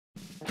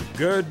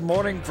Good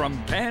morning from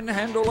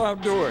Panhandle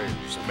Outdoors,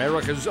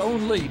 America's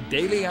only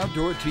daily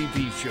outdoor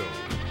TV show.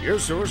 Your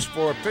source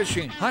for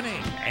fishing,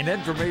 hunting, and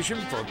information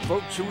for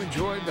folks who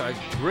enjoy the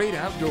great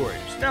outdoors.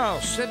 Now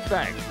sit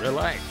back,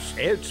 relax.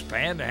 It's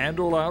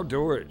Panhandle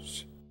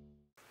Outdoors.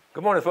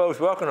 Good morning, folks.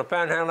 Welcome to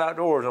Panhandle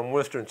Outdoors. I'm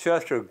Winston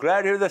Chester.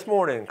 Glad you're here this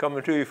morning,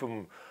 coming to you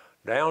from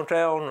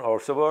downtown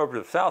or suburbs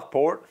of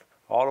Southport,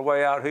 all the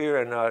way out here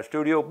in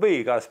Studio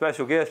B. Got a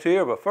special guest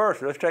here, but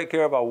first, let's take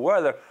care of our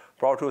weather,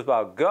 brought to us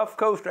by Gulf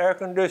Coast Air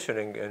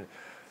Conditioning,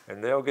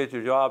 and they'll get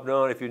your job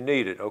done if you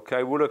need it.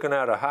 Okay, we're looking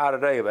at a high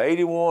today of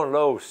 81,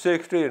 low of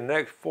 60. In the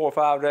next 4 or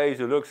 5 days,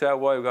 it looks that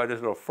way. We've got this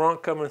little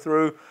front coming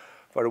through.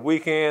 For the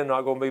weekend,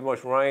 not going to be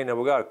much rain. And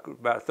we got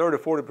about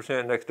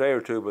 30–40% next day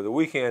or two, but the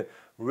weekend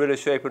really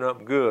shaping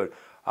up good.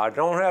 I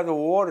don't have the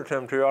water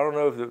temperature. I don't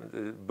know if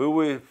the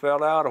buoy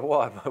fell out or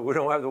what, but we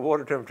don't have the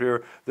water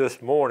temperature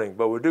this morning.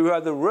 But we do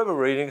have the river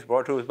readings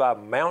brought to us by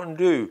Mountain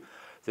Dew.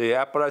 The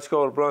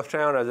Apalachicola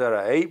Bluffstown is at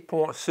an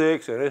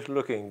 8.6, and it's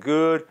looking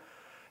good.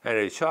 And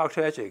the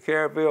Choctaw at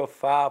Caryville,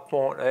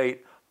 5.8.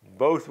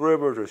 Both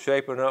rivers are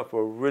shaping up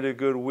for a really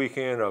good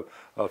weekend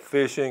of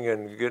fishing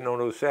and getting on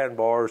those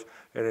sandbars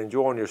and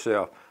enjoying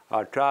yourself.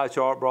 Our tide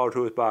chart brought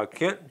to us by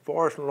Kent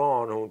Forest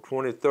Lawn on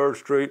 23rd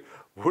Street.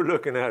 We're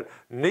looking at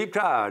neap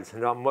tides.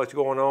 Not much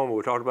going on, but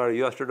we talked about it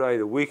yesterday.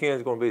 The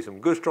weekend's going to be some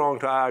good strong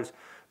tides.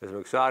 There's some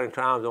exciting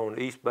times on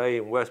East Bay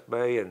and West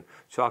Bay, and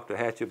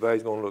Choctawhatchee Bay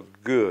is going to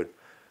look good.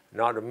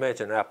 Not to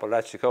mention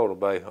Apalachicola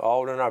Bay,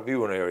 all in our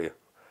viewing area.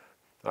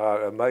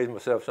 I amaze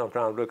myself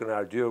sometimes looking at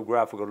our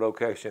geographical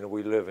location that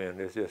we live in.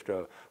 It's just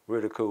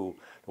really cool.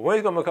 The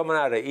wind's going to be coming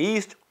out of the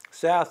east,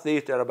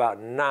 southeast at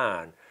about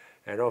 9.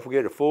 And don't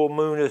forget, the full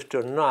moon is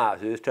tonight.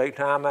 So just take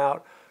time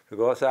out to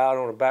go outside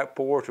on the back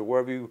porch or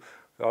wherever you,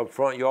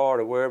 front yard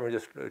or wherever, and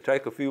just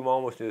take a few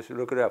moments and just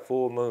look at that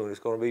full moon. It's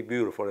going to be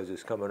beautiful as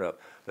it's coming up.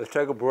 Let's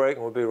take a break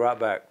and we'll be right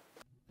back.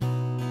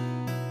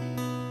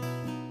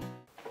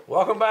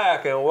 Welcome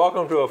back, and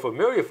welcome to a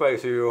familiar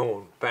face here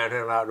on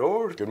Panhandle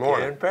Outdoors. Good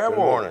morning. Good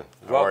morning.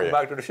 Welcome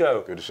back to the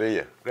show. Good to see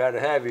you. Glad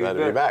to have you. Glad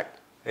to be back.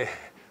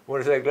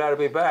 When I say glad to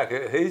be back,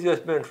 he's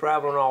just been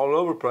traveling all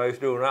over the place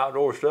doing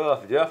outdoor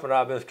stuff. Jeff and I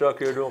have been stuck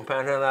here doing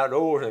Panhandle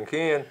Outdoors, and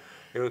Ken,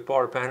 he was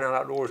part of the Panhandle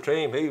Outdoors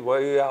team. He's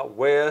way out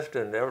west,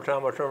 and every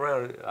time I turn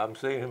around, I'm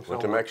seeing him somewhere.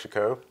 Went to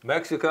Mexico.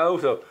 Mexico,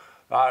 so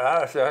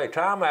I say, hey,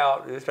 time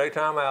out. Just take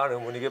time out,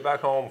 and when you get back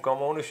home, come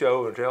on the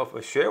show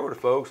and share with the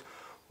folks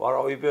what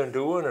all you've been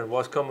doing and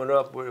what's coming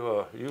up.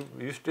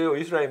 You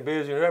staying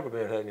busier than ever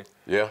been, haven't you?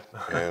 Yeah,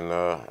 and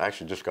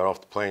actually just got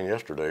off the plane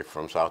yesterday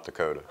from South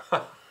Dakota.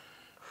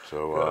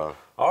 So.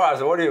 All right,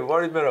 so what have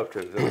you been up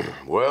to?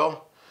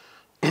 Well,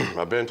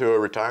 I've been to a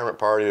retirement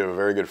party of a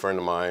very good friend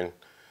of mine,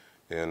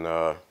 and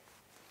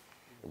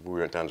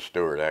we went down to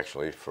Stewart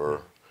actually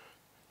for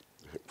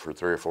 3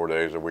 or 4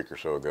 days a week or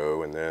so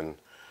ago, and then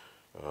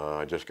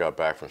I just got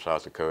back from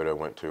South Dakota,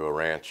 went to a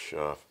ranch.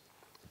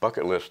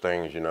 Bucket list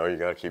things, you know, you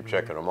got to keep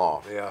checking them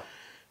off. Yeah.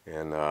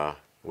 And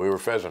we were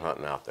pheasant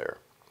hunting out there.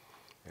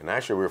 And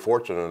actually we were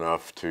fortunate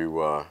enough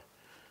to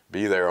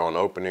be there on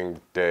opening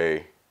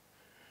day.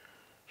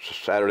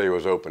 Last Saturday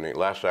was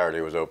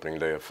opening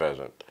day of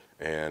pheasant.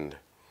 And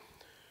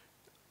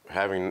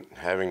having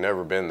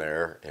never been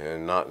there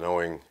and not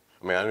knowing,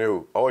 I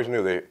mean, always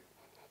knew that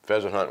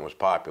pheasant hunting was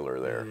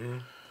popular there. Mm-hmm.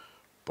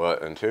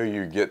 But until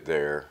you get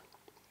there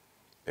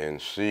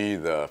and see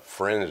the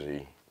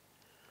frenzy,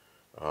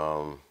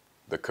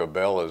 the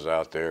Cabela's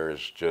out there is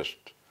just,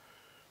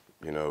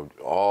 you know,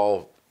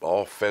 all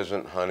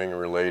pheasant hunting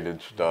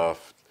related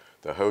stuff.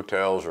 The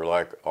hotels are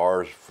like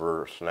ours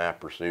for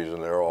snapper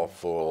season. They're all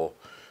full.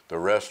 The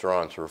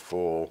restaurants are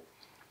full.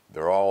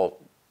 They're all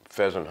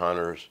pheasant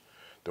hunters.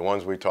 The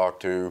ones we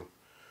talked to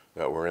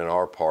that were in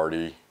our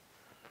party,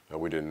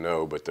 we didn't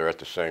know, but they're at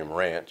the same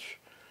ranch.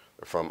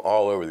 They're from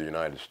all over the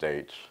United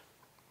States,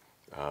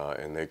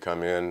 and they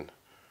come in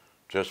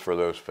just for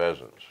those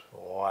pheasants.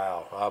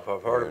 Wow, I've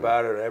heard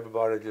about it.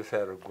 Everybody just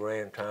had a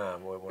grand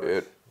time.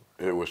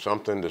 It was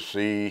something to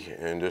see,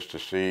 and just to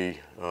see,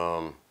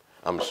 I'm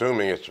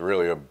assuming it's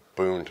really a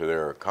boon to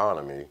their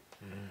economy,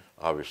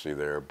 obviously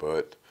there,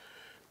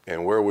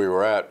 and where we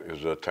were at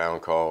is a town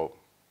called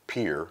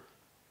Pierre.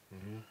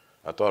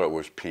 I thought it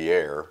was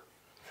Pierre,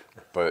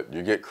 but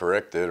you get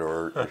corrected,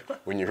 or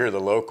when you hear the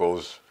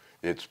locals,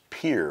 it's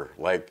Pierre,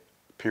 like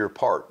Pier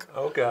Park.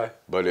 Okay.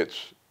 But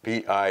it's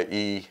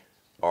P-I-E-R-R-E.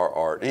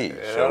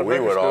 So we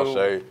would all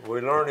say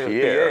we learned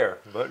Pierre,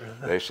 but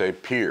they say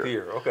Pierre.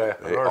 Pierre, okay.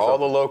 All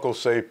the locals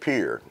say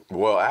Pierre.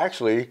 Well,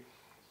 actually,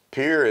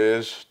 Pierre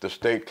is the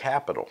state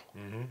capital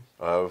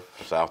of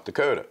South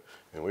Dakota,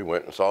 and we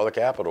went and saw the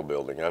Capitol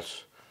building.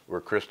 That's where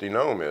Kristi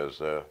Noem is,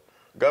 the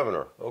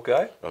governor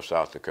of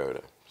South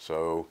Dakota.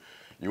 So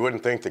you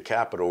wouldn't think the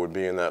capital would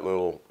be in that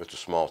little. It's a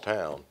small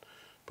town,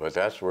 but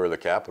that's where the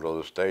capital of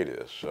the state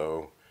is.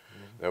 So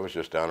that was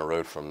just down the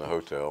road from the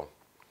hotel,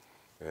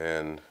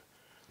 and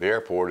the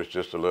airport is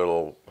just a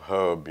little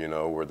hub, you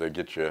know, where they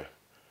get you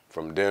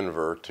from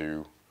Denver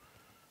to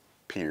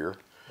Pierre.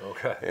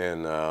 Okay.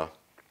 And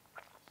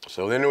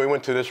so then we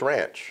went to this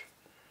ranch,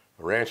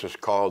 The ranch is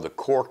called the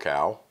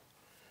Korkow.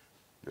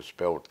 It's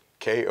spelled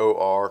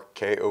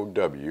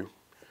Korkow.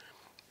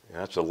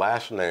 That's the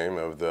last name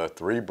of the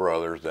 3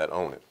 brothers that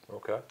own it.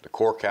 Okay. The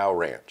Korkow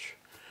Ranch.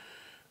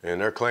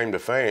 And their claim to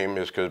fame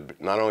is because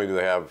not only do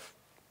they have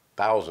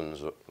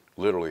thousands,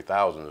 literally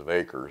thousands of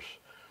acres,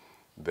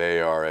 they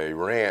are a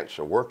ranch,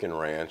 a working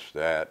ranch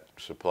that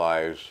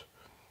supplies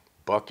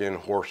buck-in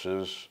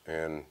horses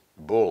and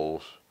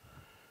bulls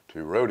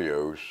to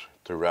rodeos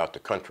throughout the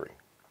country.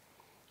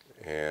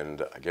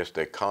 And I guess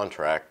they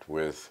contract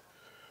with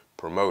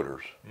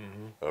promoters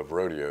of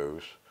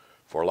rodeos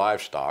for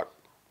livestock,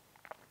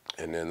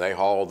 and then they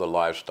haul the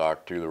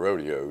livestock to the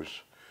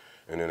rodeos,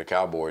 and then the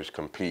cowboys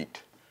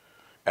compete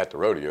at the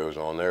rodeos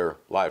on their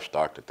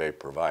livestock that they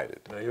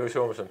provided. Now you were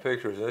showing me some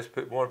pictures. This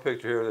one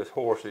picture here, this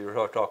horse that you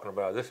were talking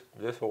about.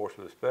 This horse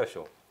was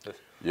special.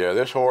 Yeah,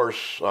 this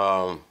horse.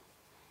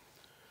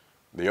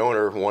 The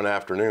owner, one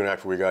afternoon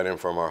after we got in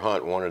from our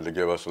hunt, wanted to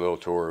give us a little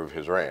tour of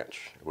his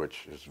ranch,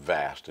 which is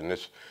vast. And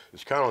it's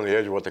kind of on the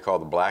edge of what they call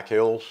the Black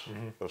Hills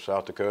of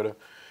South Dakota.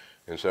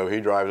 And so he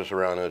drives us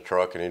around in a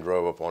truck, and he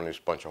drove up on this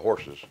bunch of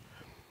horses,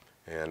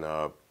 and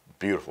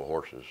beautiful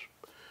horses.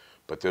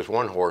 But this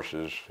one horse,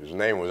 his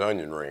name was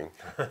Onion Ring,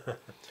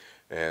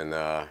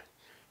 and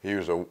he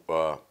was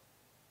a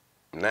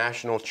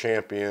national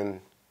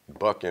champion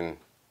bucking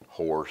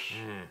horse.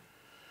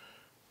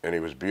 And he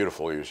was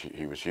beautiful.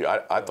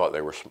 I thought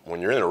they were,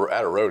 when you're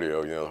at a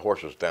rodeo, you know, the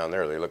horses down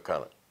there, they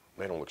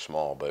don't look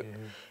small, but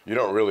you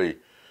don't really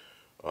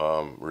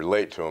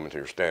relate to them until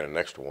you're standing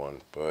next to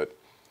one. But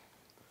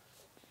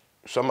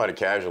somebody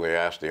casually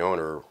asked the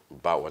owner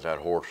about what that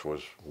horse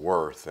was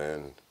worth,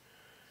 and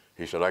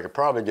he said, I could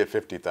probably get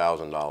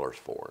 $50,000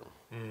 for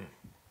him.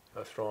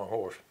 A strong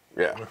horse.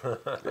 Yeah,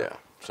 yeah.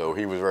 So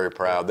he was very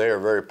proud. They are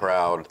very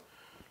proud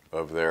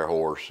of their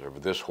horse,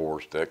 of this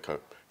horse that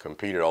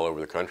competed all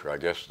over the country, I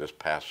guess, this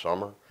past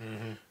summer.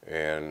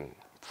 And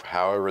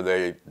however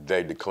they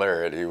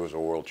declare it, he was a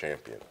world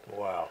champion.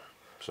 Wow.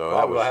 So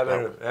probably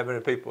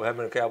how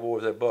many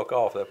cowboys that buck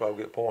off, they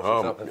probably get points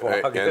or something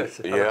for, I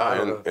guess.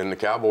 Yeah, and the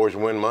cowboys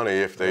win money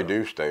if they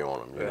do stay on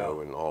them, you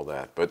know, and all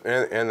that. But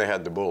and they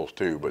had the bulls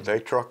too. But they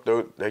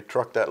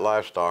trucked that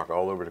livestock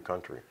all over the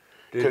country.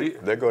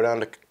 They go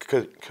down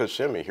to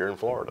Kissimmee here in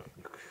Florida.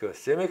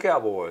 Kissimmee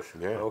Cowboys.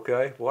 Yeah.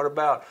 Okay. What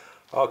about?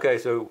 Okay,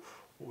 so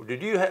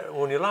did you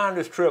when you lined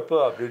this trip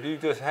up?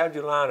 How'd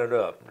you line it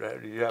up?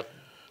 Did you have?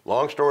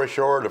 Long story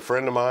short, a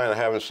friend of mine I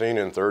haven't seen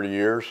in 30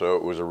 years, so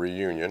it was a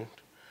reunion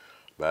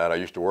that I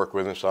used to work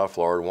with in South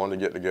Florida, wanted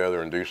to get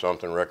together and do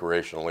something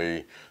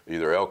recreationally,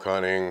 either elk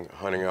hunting,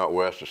 hunting out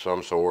west of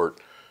some sort.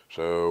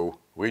 So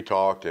we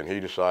talked, and he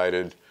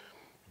decided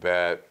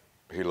that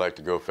he'd like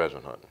to go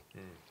pheasant hunting.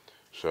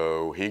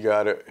 So he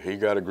got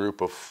a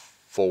group of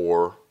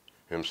 4,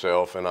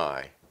 himself and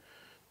I,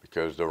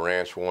 because the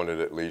ranch wanted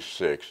at least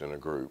 6 in a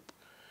group.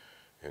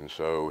 And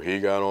so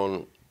he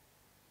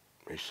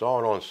saw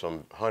it on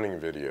some hunting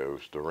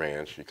videos, the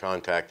ranch. He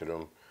contacted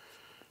him.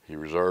 He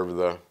reserved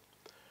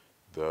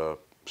the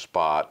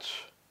spots,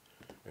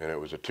 and it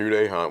was a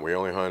 2-day hunt. We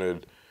only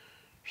hunted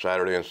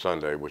Saturday and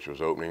Sunday, which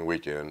was opening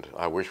weekend.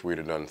 I wish we'd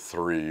have done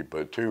 3,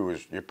 but 2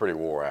 you're pretty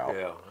wore out.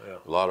 Yeah, yeah.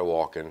 A lot of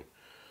walking,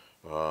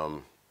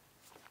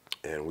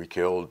 and we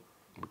killed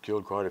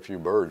quite a few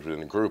birds in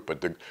the group.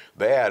 But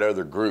they add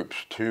other groups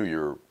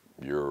to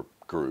your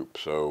group,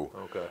 so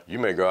you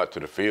may go out to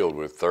the field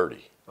with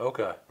 30.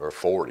 Okay. Or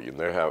 40, and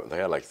they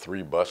had like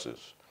 3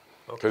 buses,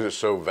 because it's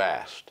so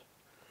vast.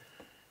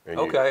 And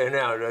okay, and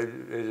now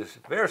is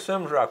it very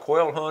similar to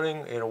quail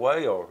hunting in a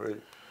way, or?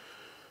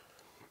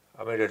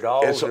 I mean, the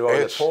dogs, are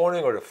they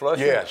pointing or the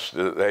flushing? Yes,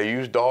 they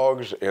use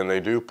dogs, and they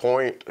do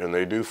point, and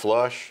they do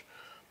flush,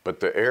 but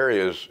the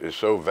area is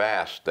so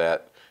vast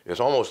that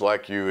it's almost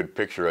like you would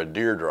picture a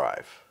deer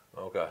drive.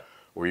 Okay.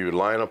 Where you would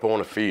line up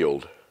on a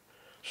field,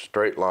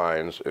 straight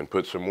lines, and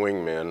put some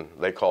wingmen,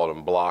 they call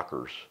them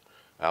blockers,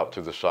 out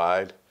to the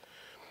side,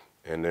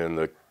 and then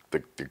the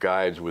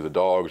guides with the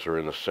dogs are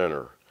in the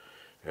center,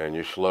 and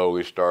you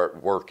slowly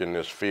start working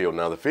this field.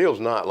 Now the field's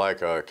not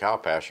like a cow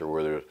pasture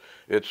where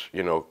it's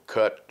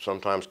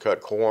sometimes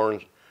cut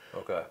corn,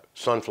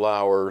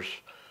 sunflowers,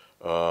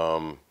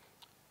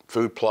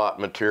 food plot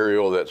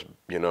material that's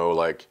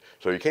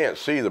so you can't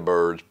see the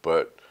birds,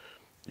 but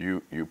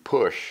you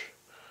push,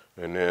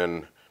 and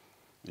then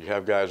you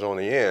have guys on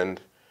the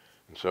end,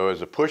 and so as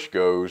the push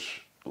goes,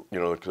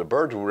 the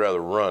birds would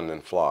rather run than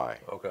fly.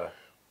 Okay.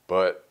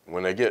 But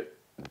when they get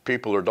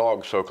people or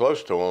dogs so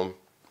close to them,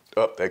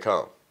 up they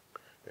come.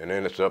 And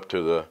then it's up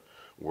to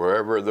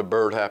wherever the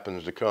bird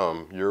happens to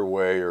come, your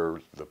way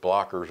or the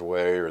blocker's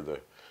way or the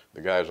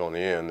guys on the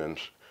end, and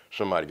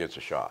somebody gets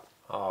a shot.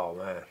 Oh,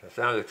 man, that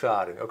sounds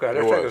exciting. Okay,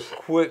 let's take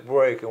a quick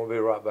break, and we'll be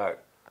right back.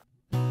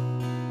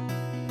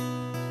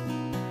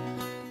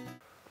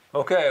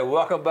 Okay,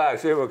 welcome back.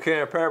 See, we're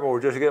Ken Perry. We're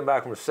just getting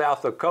back from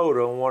South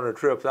Dakota on one of the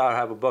trips I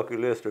have a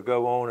bucket list to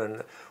go on,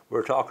 and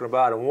we're talking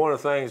about, and one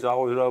of the things I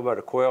always love about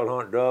a quail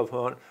hunt, dove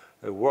hunt,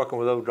 working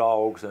with those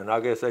dogs, and I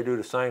guess they do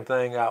the same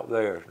thing out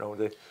there, don't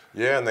they?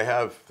 Yeah, and they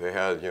had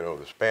you know,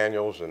 the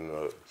spaniels and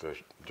the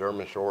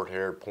German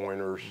short-haired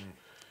pointers,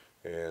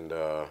 and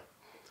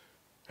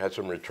had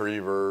some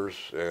retrievers,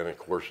 and of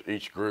course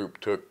each group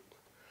took.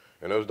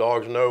 And those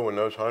dogs know when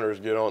those hunters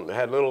get on. They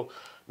had little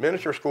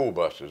miniature school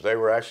buses. They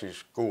were actually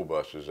school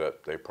buses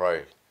that they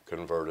probably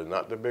converted,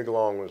 not the big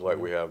long ones like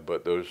we have,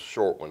 but those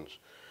short ones.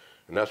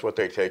 And that's what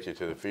they take you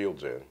to the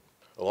fields in,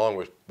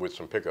 along with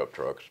some pickup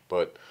trucks.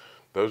 But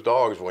those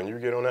dogs, when you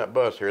get on that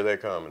bus, here they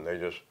come, and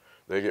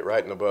they get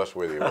right in the bus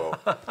with you. Well,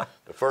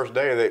 the first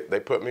day they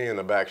put me in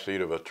the back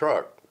seat of a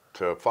truck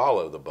to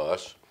follow the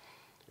bus,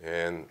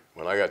 and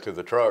when I got to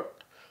the truck,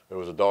 there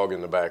was a dog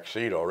in the back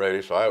seat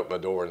already, so I opened my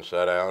door and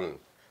sat down and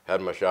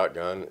had my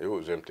shotgun. It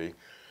was empty,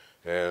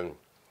 and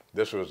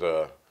this was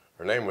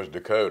her name was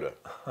Dakota,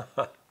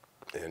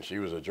 and she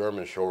was a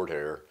German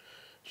Shorthair.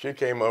 She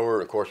came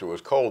over, of course it was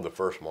cold the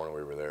first morning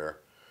we were there,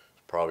 it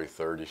was probably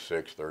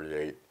 36,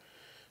 38,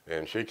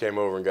 and she came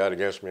over and got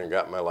against me and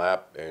got in my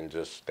lap and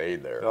just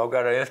stayed there. Y'all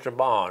got an instant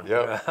bond.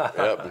 Yep,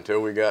 yep,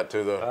 until we got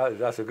to the,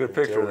 that's a good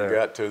picture there. we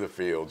got to the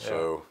field, yeah.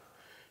 So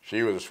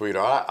she was a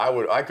sweetheart.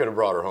 I could have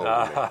brought her home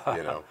with me,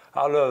 you know.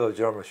 I love those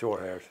German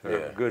Shorthairs.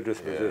 They're Yeah, good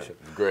disposition.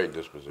 Yeah, great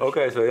disposition.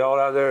 Okay, so y'all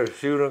out there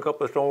shooting a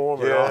couple of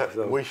storms? Yeah, and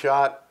all, so. we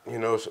shot, you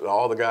know,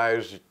 all the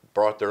guys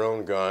brought their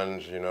own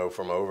guns, you know,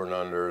 from over and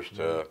unders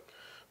to,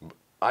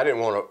 I didn't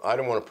want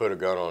to put a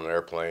gun on an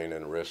airplane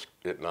and risk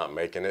it not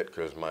making it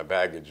because my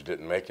baggage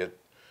didn't make it.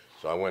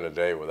 So I went a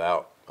day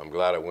without. I'm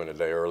glad I went a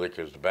day early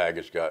because the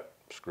baggage got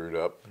screwed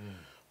up.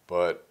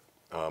 But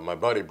my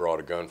buddy brought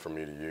a gun for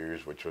me to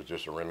use, which was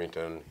just a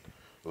Remington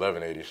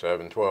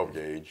 1187 12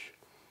 gauge,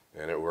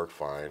 and it worked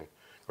fine.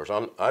 Of course,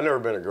 I've never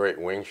been a great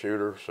wing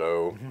shooter,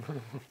 so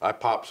I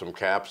popped some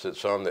caps at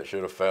some that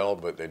should have fell,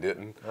 but they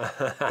didn't.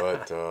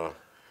 But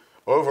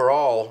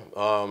overall,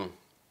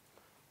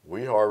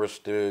 we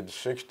harvested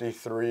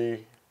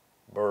 63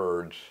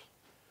 birds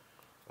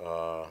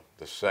the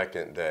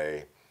second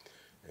day,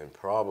 and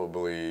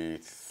probably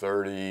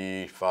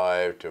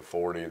 35 to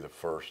 40 the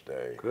first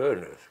day.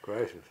 Goodness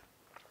gracious.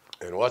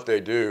 And what they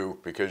do,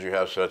 because you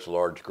have such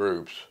large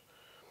groups,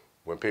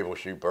 when people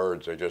shoot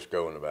birds, they just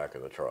go in the back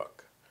of the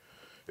truck.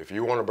 If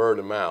you want a bird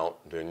to mount,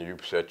 then you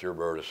set your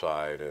bird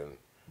aside and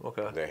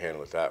they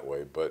handle it that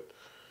way. But,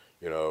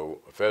 you know,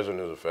 a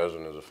pheasant is a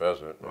pheasant is a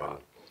pheasant. Right. And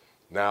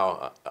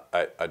now,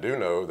 I do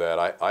know that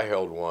I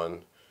held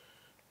one,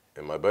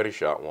 and my buddy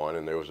shot one,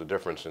 and there was a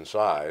difference in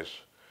size.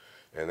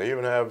 And they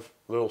even have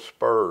little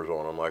spurs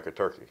on them like a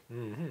turkey.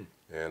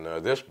 And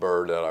this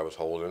bird that I was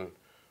holding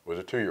was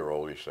a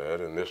 2-year-old, he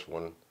said, and this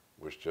one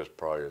was just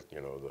probably,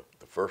 you know,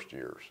 the first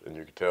years. And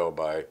you could tell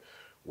by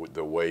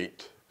the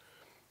weight,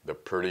 the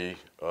pretty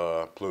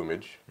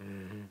plumage,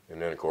 and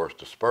then, of course,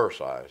 the spur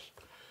size.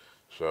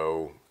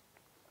 So,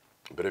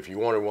 but if you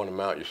wanted one to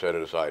mount, you set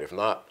it aside. If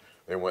not,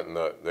 they went in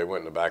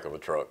the back of a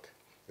truck.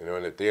 You know,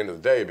 and at the end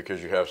of the day,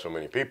 because you have so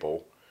many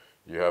people,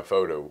 you have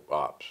photo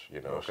ops,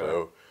 you know.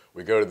 So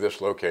we go to this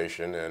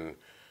location, and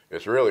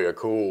it's really a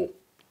cool,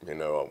 you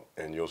know,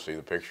 and you'll see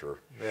the picture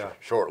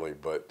shortly,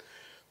 but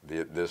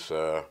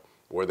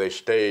where they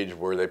stage,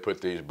 where they put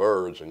these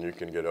birds, and you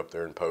can get up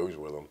there and pose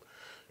with them.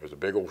 There's a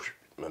big old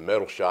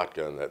metal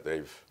shotgun that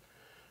they've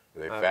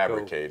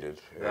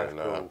fabricated, cool. That's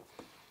cool.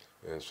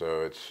 And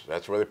so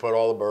that's where they put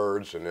all the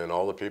birds, and then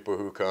all the people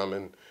who come,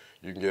 and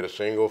you can get a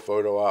single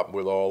photo op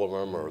with all of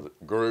them, or the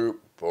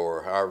group,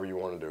 or however you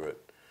want to do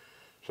it.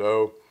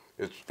 So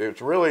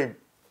it's really,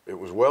 it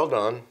was well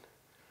done.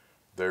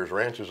 There's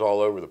ranches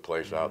all over the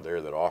place out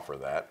there that offer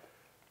that.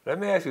 Let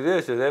me ask you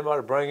this, does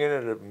anybody bring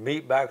in the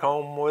meat back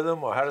home with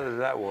them, or how does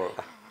that work?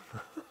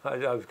 I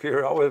was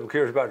curious, always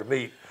curious about the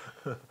meat.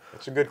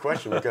 That's a good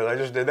question, because I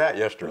just did that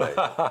yesterday.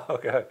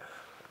 Okay.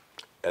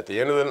 At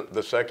the end of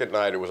the second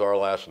night, it was our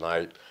last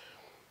night,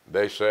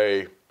 they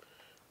say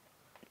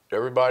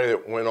everybody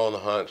that went on the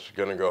hunt's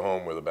gonna go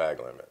home with a bag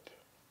limit.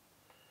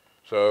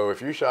 So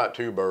if you shot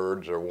 2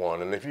 birds or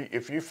 1, and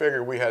if you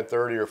figure we had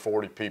 30 or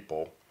 40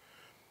 people,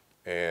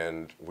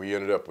 and we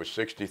ended up with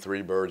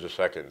 63 birds the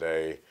second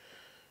day,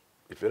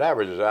 if it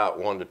averages out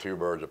 1 to 2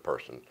 birds a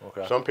person.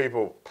 Okay. Some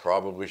people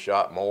probably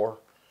shot more,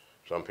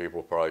 some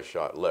people probably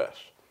shot less.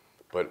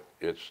 But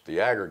it's the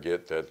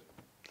aggregate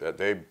that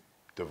they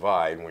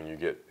divide when you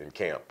get in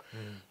camp.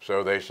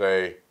 So they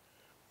say,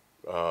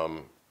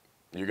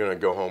 you're gonna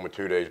go home with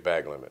 2 days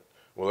bag limit.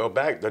 Well,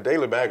 the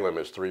daily bag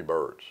limit is 3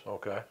 birds.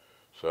 Okay.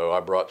 So I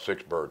brought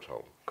 6 birds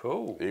home.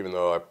 Cool. Even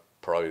though I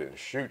probably didn't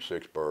shoot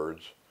 6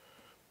 birds,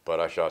 but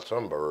I shot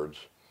some birds.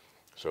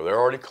 So they're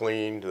already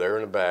cleaned, they're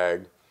in a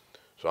bag.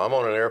 So I'm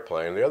on an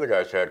airplane. The other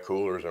guys had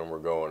coolers and we're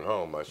going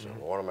home. I said,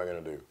 well, what am I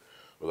gonna do?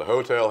 Well, the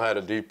hotel had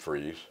a deep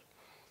freeze.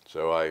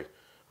 So I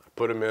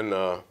put them in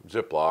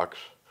Ziplocs.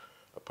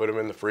 I put them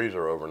in the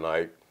freezer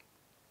overnight.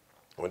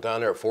 Went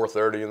down there at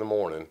 4:30 in the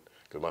morning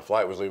because my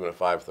flight was leaving at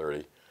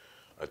 5:30.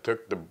 I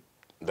took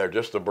they're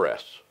just the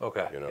breasts.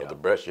 Okay. You know, the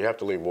breasts, you have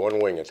to leave 1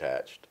 wing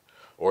attached,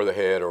 or the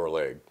head or a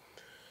leg.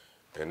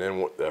 And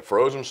then I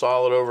froze them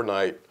solid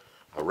overnight,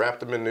 I wrapped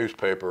them in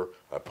newspaper,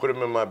 I put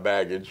them in my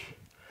baggage,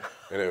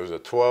 and it was a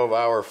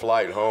 12-hour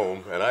flight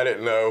home, and I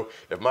didn't know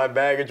if my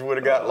baggage would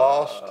have got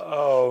lost,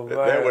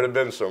 there would have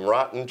been some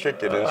rotten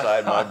chicken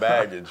inside my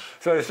baggage.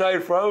 So they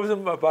stayed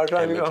frozen by the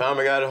time and the time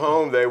I got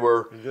home, they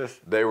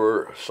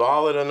were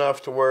solid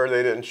enough to where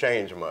they didn't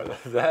change much.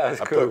 That's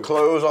cool. I put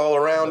clothes all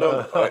around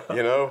them,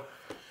 you know.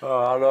 Oh,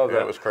 I love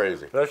that. It was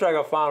crazy. Let's take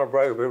a final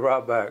break. We'll be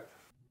right back.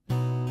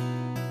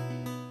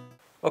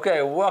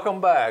 Okay,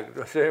 welcome back.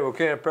 We're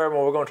Ken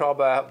Perriman. We're going to talk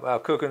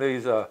about cooking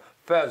these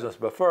pheasants.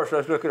 But first,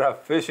 let's look at our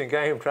fishing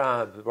game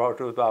times brought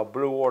to us by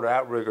Blue Water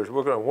Outriggers.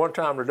 We're going to one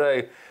time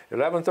today,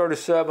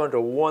 11:37 to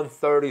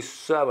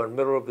 1:37,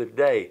 middle of the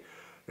day.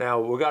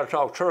 Now, we've got to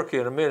talk turkey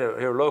in a minute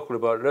here locally,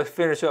 but let's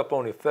finish up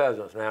on the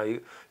pheasants. Now,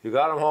 you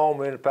got them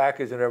home in the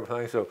package and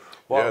everything. So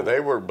yeah, they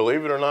were,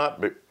 believe it or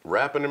not,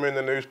 wrapping them in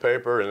the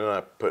newspaper, and then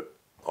I put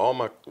all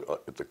my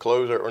the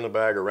clothes that were in the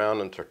bag around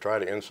them to try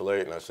to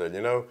insulate. And I said,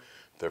 you know,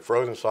 they're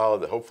frozen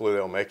solid, hopefully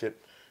they'll make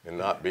it and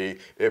not be,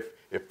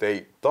 if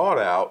they thawed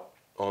out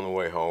on the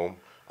way home,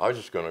 I was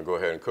just going to go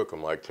ahead and cook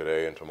them like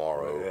today and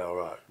tomorrow. Yeah,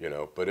 right. You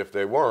know, but if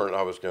they weren't,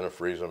 I was going to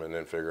freeze them and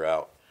then figure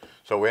out.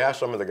 So we asked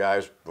some of the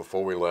guys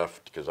before we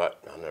left, because I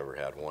never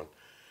had one,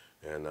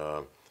 and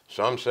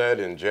some said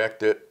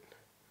inject it,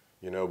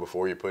 you know,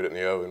 before you put it in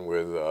the oven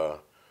with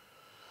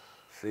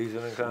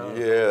seasoning kind of?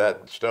 Yeah,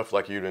 that stuff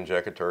like you'd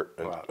inject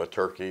a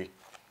turkey.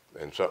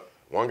 And so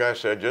one guy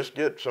said, just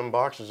get some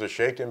boxes of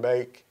shake and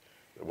bake,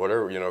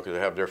 whatever, you know, because they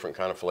have different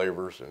kind of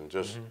flavors, and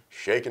just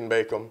shake and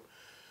bake them.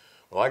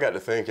 Well, I got to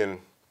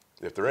thinking,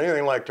 if they're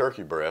anything like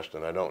turkey breast,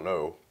 and I don't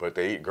know, but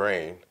they eat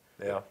grain,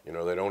 you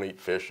know, they don't eat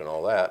fish and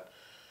all that,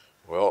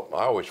 well,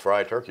 I always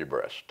fry turkey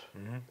breast.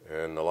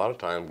 And a lot of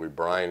times we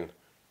brine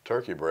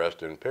turkey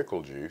breast in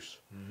pickle juice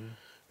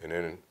and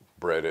then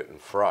bread it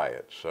and fry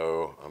it.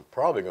 So I'm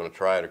probably going to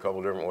try it a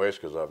couple different ways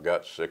because I've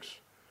got 6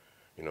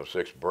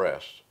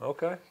 breasts.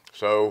 Okay.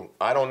 So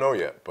I don't know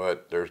yet,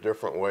 but there's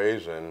different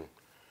ways, and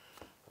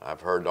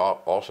I've heard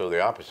also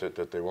the opposite,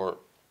 that they weren't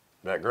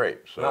that great.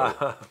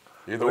 So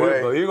either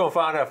way. You're going to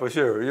find out for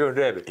sure, you and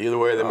Debbie. Either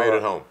way, they made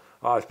it home.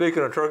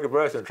 Speaking of turkey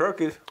breasts and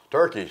turkeys.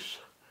 Turkeys.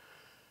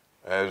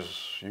 As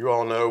you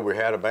all know, we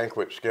had a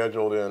banquet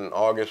scheduled in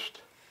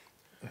August,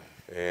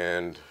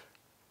 and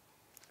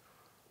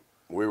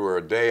we were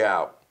a day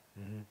out,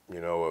 you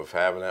know, of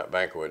having that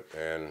banquet,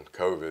 and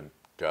COVID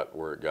got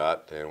where it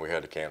got, and we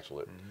had to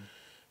cancel it.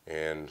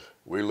 And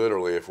we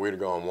literally, if we'd have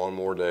gone one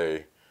more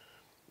day,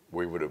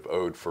 we would have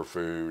owed for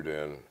food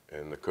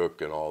and the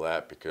cook and all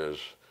that, because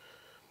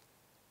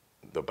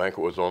the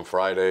banquet was on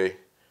Friday,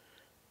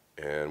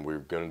 and we were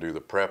going to do the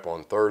prep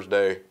on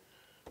Thursday,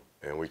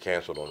 and we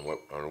canceled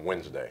on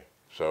Wednesday.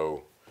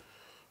 So,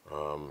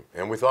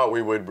 and we thought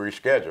we would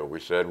reschedule.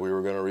 We said we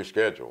were going to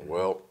reschedule.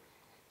 Well,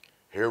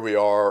 here we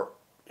are,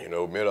 you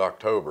know,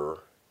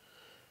 mid-October.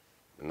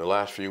 In the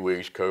last few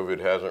weeks, COVID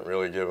hasn't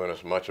really given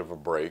us much of a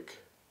break.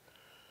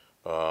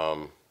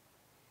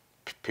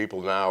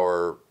 People now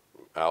are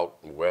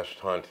out west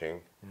hunting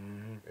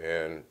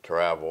and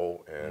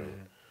travel, and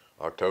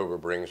October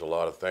brings a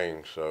lot of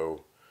things.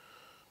 So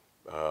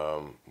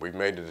we've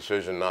made the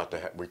decision not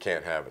to. We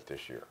can't have it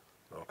this year.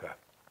 Okay.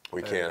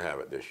 We can't have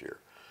it this year.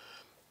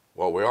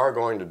 What we are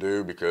going to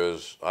do,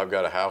 because I've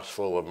got a house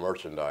full of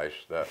merchandise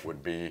that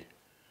would be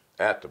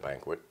at the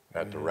banquet,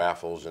 at the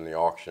raffles and the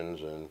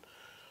auctions, and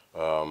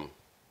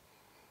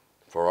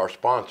for our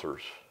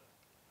sponsors,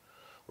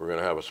 we're going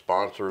to have a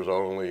sponsors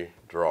only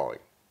drawing.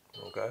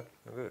 Okay,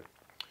 good.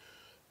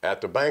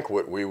 At the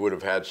banquet, we would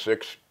have had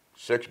six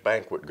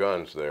banquet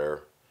guns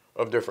there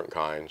of different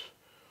kinds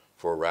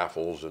for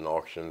raffles and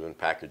auctions and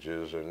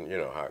packages, and you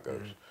know how it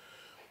goes.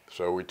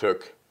 So we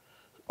took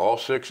all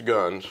 6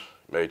 guns,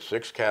 made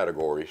 6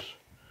 categories,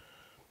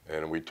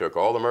 and we took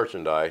all the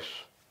merchandise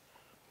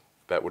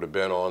that would have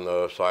been on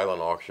the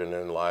silent auction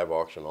and live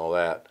auction, all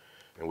that,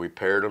 and we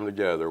paired them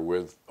together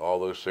with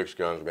all those 6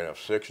 guns. We're going to have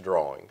 6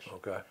 drawings.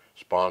 Okay.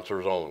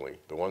 Sponsors only,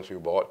 the ones who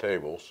bought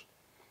tables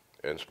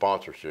and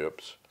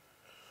sponsorships.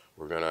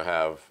 We're going to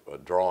have a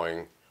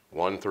drawing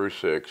 1 through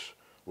 6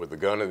 with the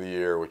gun of the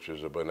year, which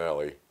is a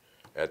Benelli,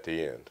 at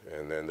the end.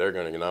 And then they're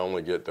going to not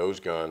only get those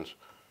guns,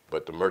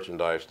 but the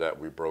merchandise that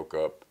we broke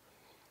up,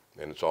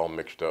 and it's all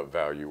mixed up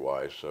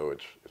value-wise, so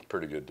it's a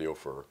pretty good deal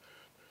to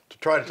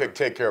try to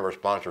take care of our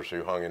sponsors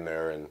who hung in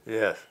there. And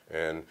yes.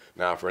 And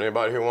now for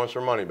anybody who wants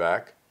their money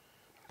back,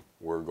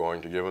 we're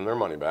going to give them their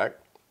money back.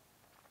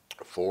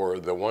 For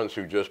the ones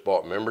who just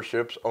bought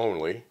memberships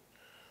only,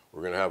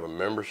 we're going to have a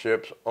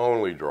memberships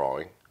only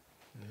drawing,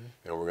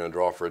 and we're going to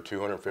draw for a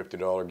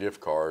 $250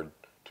 gift card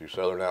to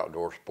Southern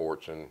Outdoor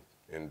Sports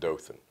in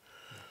Dothan.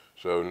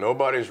 So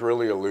nobody's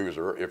really a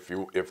loser.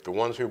 If the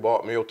ones who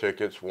bought meal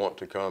tickets want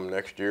to come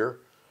next year,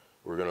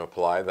 we're going to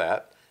apply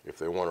that. If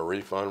they want a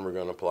refund, we're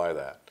going to apply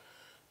that.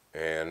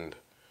 And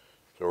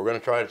so we're going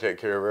to try to take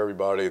care of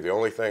everybody. The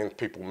only thing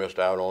people missed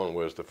out on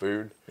was the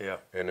food,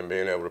 and then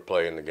being able to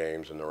play in the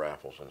games and the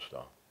raffles and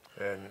stuff.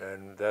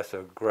 And that's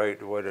a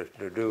great way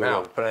to do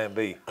now, Plan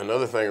B.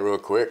 Another thing real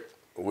quick,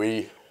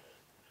 we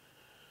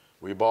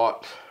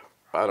bought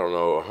I don't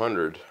know,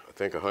 100, I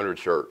think 100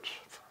 shirts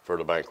for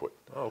the banquet.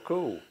 Oh,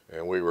 cool.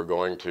 And we were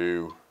going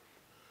to...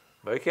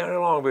 Bay County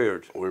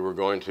Longbeards. We were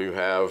going to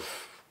have,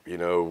 you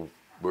know,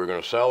 we were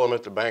going to sell them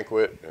at the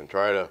banquet and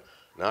try to...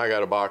 Now I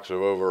got a box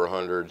of over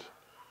 100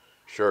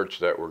 shirts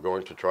that we're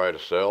going to try to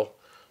sell.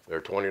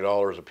 They're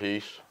 $20 a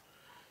piece,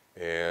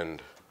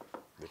 and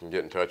they can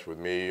get in touch with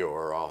me,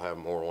 or I'll have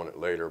more on it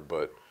later,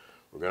 but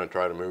we're going to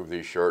try to move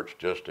these shirts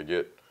just to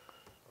get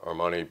our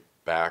money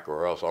back,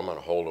 or else I'm going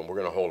to hold them. We're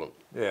going to hold them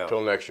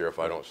until next year if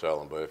I don't sell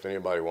them, but if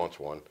anybody wants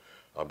one,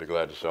 I'll be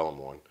glad to sell them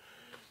one.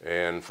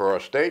 And for our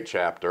state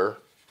chapter,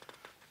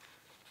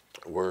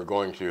 we're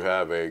going to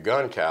have a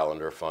gun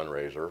calendar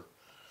fundraiser,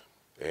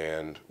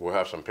 and we'll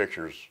have some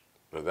pictures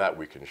of that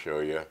we can show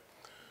you.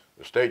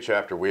 The state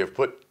chapter, we have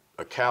put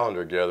a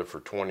calendar together for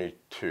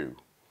 22,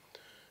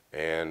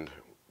 and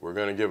we're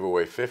going to give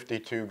away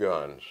 52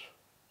 guns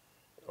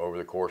over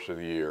the course of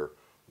the year,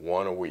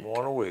 one a week.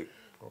 One a week,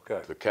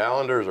 okay. The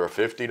calendars are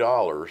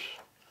 $50,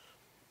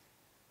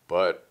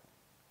 but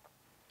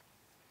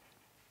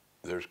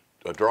there's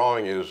a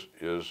drawing is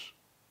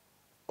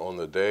on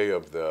the day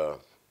of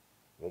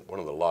one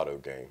of the lotto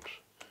games.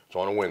 It's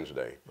on a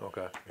Wednesday.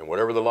 Okay. And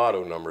whatever the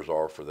lotto numbers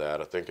are for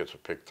that, I think it's a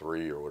pick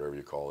 3 or whatever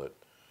you call it,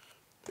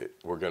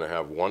 we're going to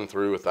have 1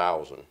 through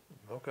 1,000.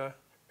 Okay.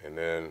 And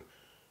then,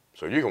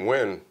 so you can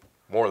win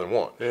more than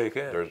once. Yeah, you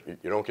can.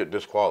 You don't get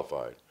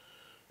disqualified.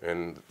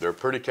 And they're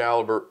pretty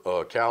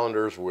caliber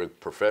calendars with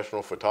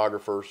professional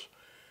photographers,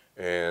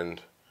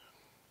 and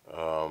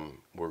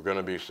we're going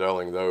to be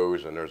selling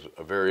those, and there's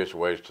various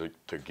ways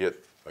to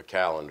get a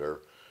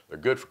calendar. They're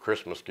good for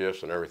Christmas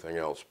gifts and everything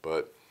else,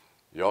 but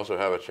you also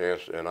have a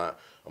chance, and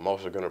I'm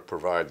also going to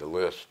provide the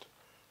list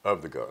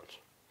of the guns.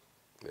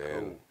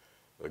 And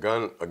a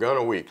gun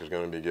a week is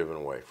going to be given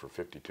away for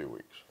 52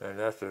 weeks. And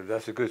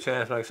that's a good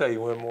chance. Like I say,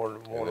 you win more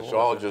than and it's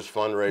all just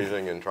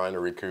fundraising and trying to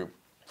recoup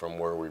from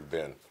where we've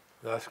been.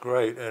 That's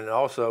great. And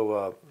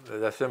also,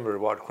 that's similar to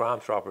what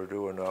Crime Stoppers are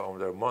doing on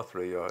their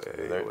monthly.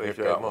 They've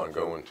got one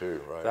going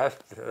too, right?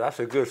 That's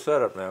a good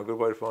setup now. Good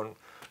way to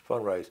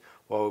fundraise.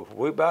 Well,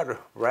 we're about to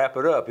wrap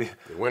it up. It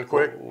went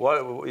quick.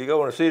 What you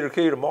going to Cedar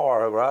Key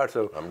tomorrow, right?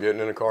 So I'm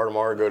getting in the car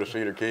tomorrow to go to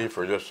Cedar Key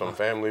for just some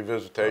family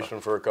visitation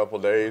for a couple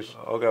of days.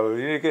 Okay, well,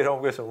 you need to get home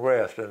and get some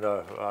rest. And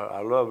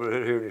I love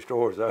hearing your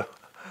stories, though.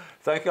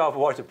 Thank y'all for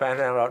watching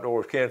Panhandle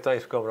Outdoors. Ken,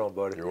 thanks for coming on,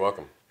 buddy. You're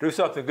welcome. Do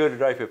something good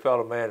today for your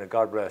fellow man, and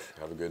God bless.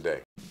 Have a good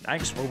day.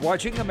 Thanks for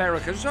watching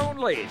America's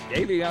only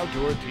daily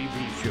outdoor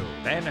TV show,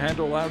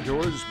 Panhandle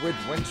Outdoors with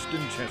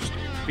Winston Chester,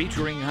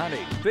 featuring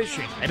hunting,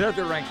 fishing, and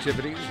other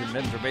activities and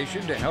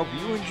information to help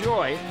you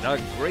enjoy the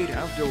great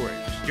outdoors.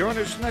 Join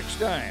us next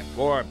time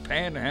for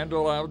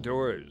Panhandle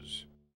Outdoors.